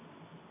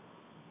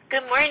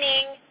Good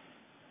morning,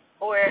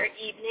 or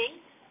evening,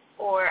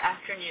 or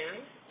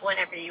afternoon,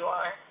 whenever you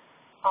are.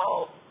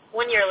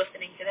 When you're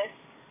listening to this.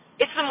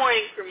 It's the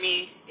morning for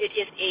me. It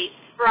is a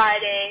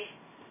Friday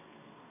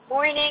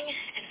morning,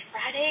 and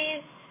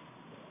Fridays,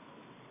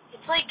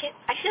 it's like,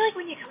 I feel like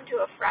when you come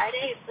to a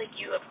Friday, it's like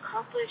you've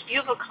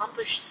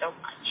accomplished so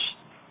much.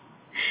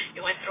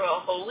 You went through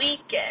a whole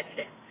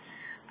weekend,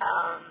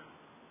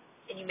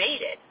 and you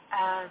made it.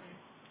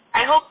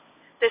 I hope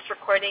this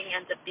recording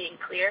ends up being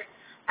clear.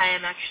 I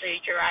am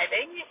actually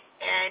driving,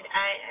 and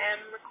I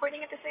am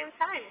recording at the same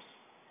time.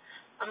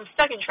 I'm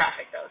stuck in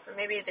traffic, though, so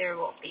maybe there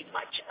won't be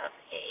much of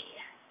a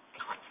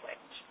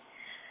conflict.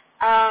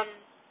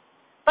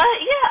 But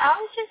yeah, I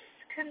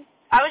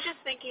was just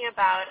thinking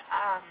about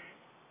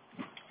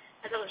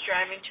as I was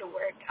driving to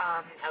work.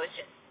 I was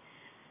just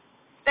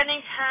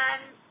spending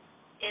time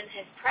in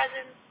His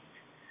presence,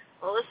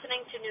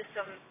 listening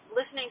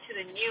to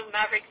the new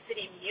Maverick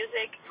City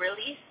music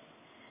release.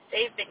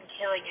 They've been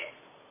killing it.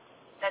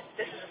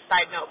 This is a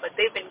side note, but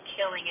they've been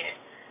killing it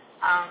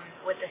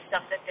with the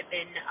stuff that they've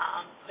been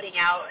putting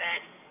out,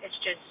 and it's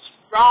just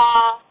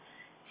raw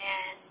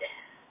and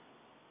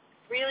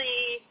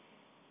really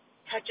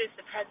touches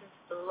the presence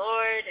of the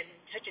Lord and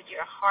touches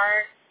your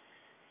heart.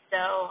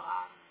 So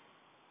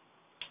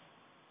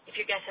if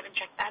you guys haven't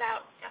checked that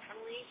out,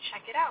 definitely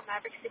check it out.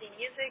 Maverick City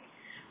Music.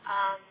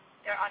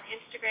 They're on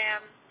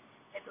Instagram.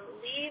 I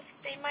believe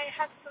they might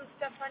have some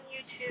stuff on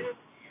YouTube.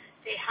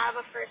 They have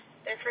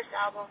their first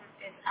album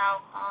is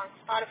out on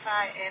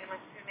Spotify and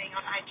I'm assuming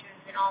on iTunes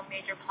and all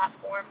major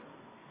platforms.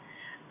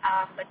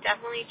 But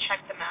definitely check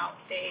them out.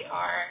 They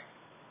are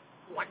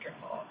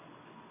wonderful.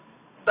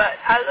 But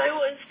as I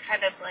was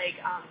kind of like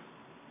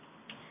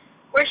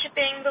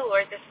worshiping the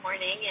Lord this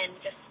morning and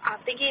just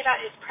thinking about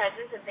His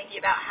presence and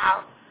thinking about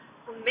how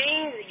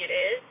amazing it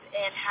is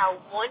and how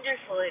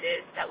wonderful it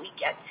is that we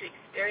get to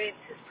experience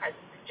His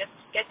presence and just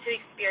get to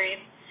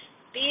experience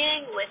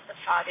being with the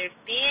Father,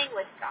 being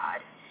with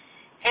God.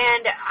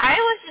 And I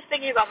was just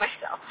thinking about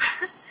myself.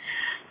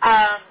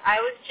 I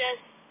was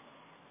just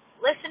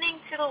listening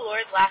to the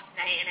Lord last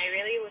night, and I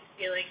really was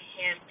feeling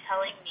Him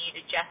telling me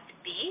to just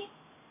be.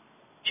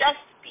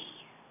 Just be.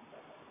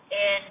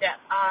 And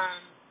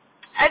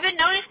I've been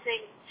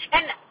noticing,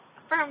 and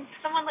for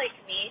someone like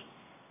me,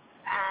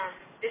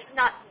 this is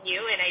not new,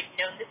 and I've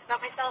known this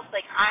about myself,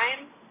 like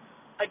I'm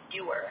a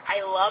doer.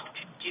 I love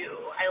to do.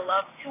 I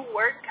love to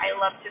work. I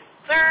love to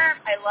serve.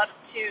 I love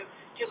to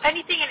do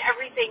anything and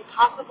everything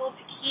possible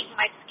to keep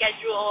my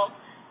schedule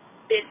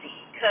busy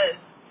because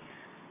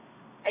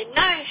I'm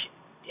not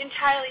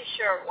entirely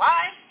sure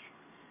why.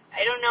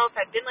 I don't know if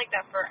I've been like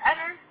that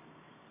forever,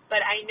 but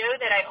I know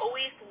that I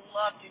always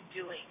loved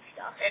doing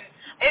stuff. And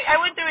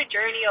I went through a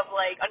journey of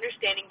like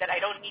understanding that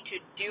I don't need to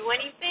do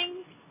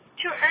anything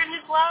to earn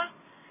His love,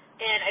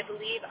 and I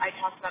believe I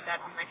talked about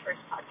that on my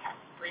first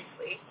podcast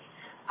briefly.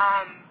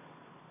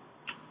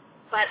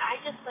 But I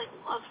just like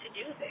love to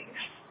do things,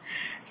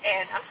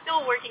 and I'm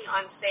still working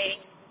on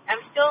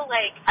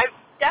I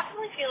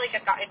definitely feel like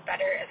I've gotten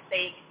better at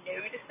saying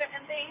no to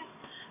certain things,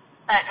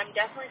 but I'm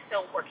definitely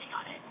still working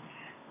on it.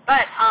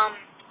 But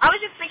I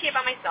was just thinking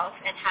about myself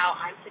and how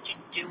I'm such a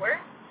doer,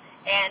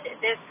 and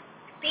this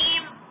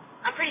theme,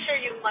 I'm pretty sure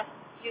you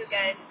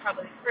guys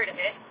probably heard of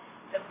it,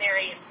 the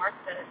Mary and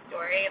Martha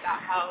story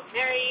about how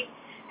Mary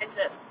ends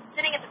up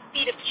sitting at the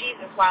feet of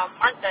Jesus while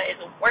Martha is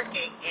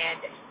working,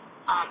 and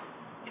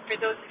for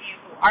those of you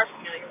who are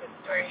familiar with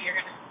the story,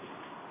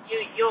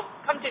 you'll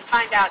come to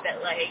find out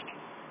that like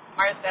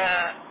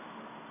Martha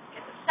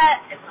gets upset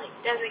and like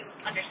doesn't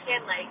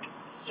understand like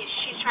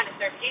she's trying to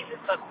serve Jesus,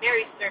 but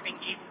Mary's serving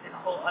Jesus in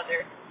a whole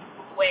other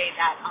way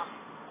that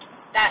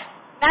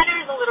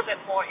matters a little bit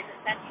more in the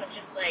sense of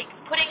just like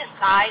putting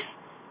aside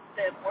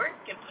the work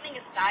and putting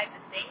aside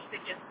the things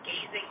and just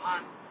gazing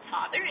on the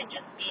Father and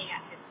just being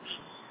at His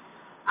feet.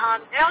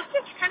 And I was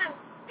just kind of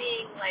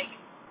being like,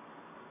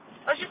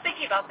 I was just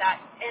thinking about that,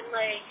 and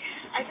like,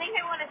 I think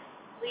I want to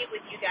leave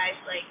with you guys,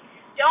 like,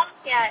 don't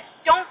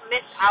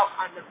miss out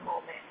on the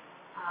moment.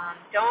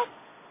 Don't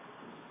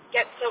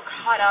get so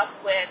caught up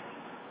with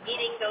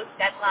meeting those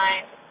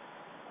deadlines,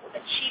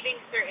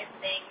 achieving certain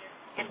things,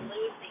 and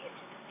lose the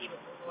intimacy with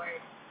the Lord.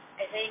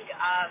 I think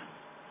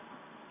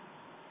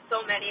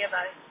so many of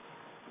us,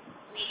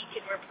 we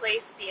can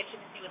replace the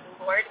intimacy with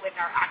the Lord with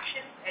our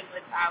actions and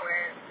with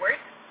our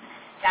work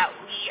that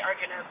we are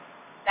going to,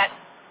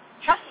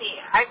 trust me,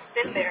 I've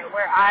been there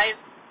where I've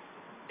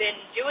been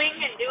doing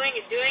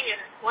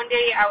and one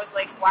day I was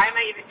like, why am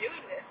I even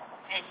doing this?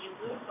 And you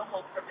lose the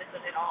whole purpose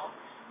of it all.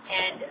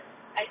 And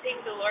I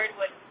think the Lord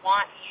would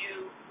want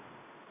you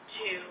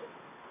to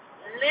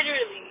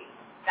literally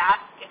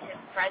bask in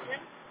His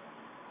presence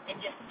and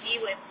just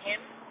be with Him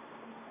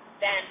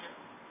than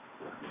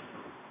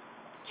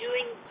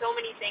doing so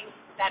many things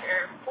that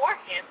are for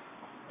Him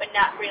but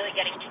not really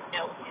getting to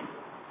know Him.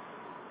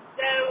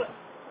 So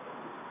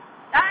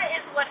that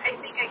is what I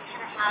think I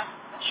kind of have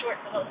a short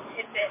little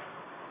tidbit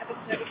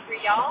episode for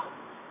y'all.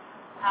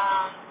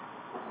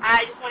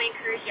 I just want to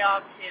encourage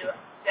y'all to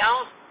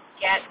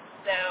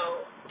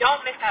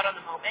don't miss out on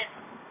the moment.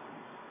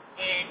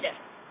 and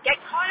get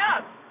caught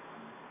up.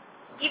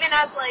 Even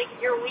as, like,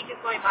 your week is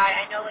going by,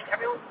 I know, like,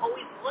 everyone's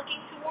always looking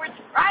towards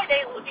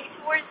Friday, looking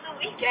towards the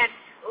weekend,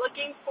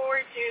 looking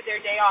forward to their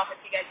day off if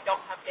you guys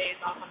don't have days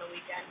off on the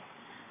weekend.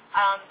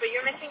 But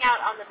you're missing out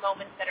on the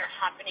moments that are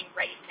happening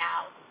right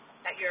now,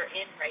 that you're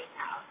in right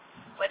now.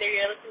 Whether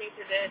you're listening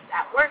to this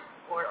at work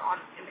or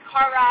in the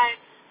car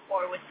ride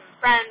or with some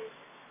friends,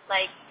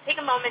 like, take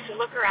a moment to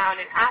look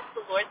around and ask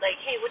the Lord, like,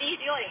 hey, what are you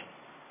doing?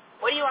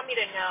 What do you want me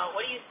to know?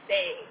 What do you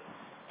say?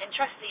 And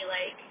trust me,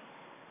 like,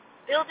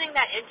 building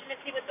that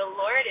intimacy with the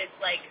Lord is,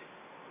 like,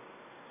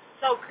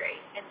 so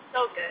great and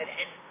so good,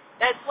 and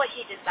that's what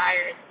He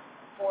desires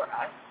for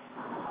us.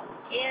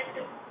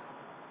 And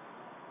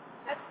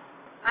that's,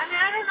 I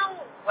don't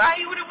know why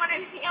you wouldn't want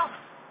anything else,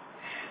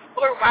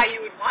 or why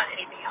you would want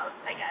anything else,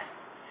 I guess.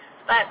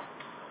 But,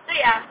 so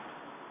yeah,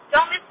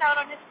 don't miss out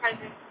on His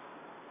presence.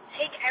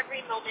 Take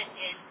every moment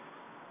in,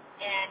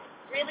 and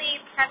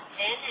really press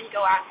in and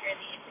go after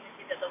the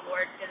intimacy that the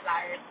Lord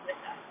desires with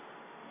us.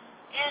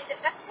 And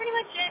that's pretty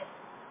much it.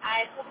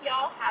 I hope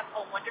y'all have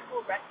a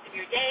wonderful rest of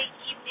your day,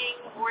 evening,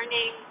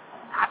 morning,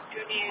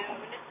 afternoon,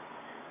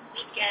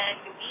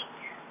 weekend, week,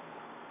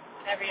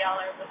 whenever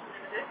y'all are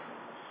listening to this.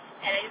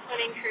 And I just want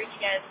to encourage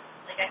you guys,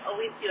 like I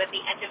always do at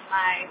the end of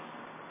my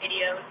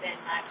videos and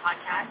my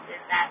podcast,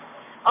 is that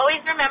always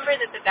remember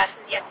that the best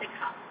is yet to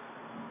come.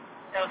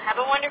 So have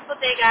a wonderful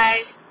day,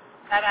 guys.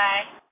 Bye-bye.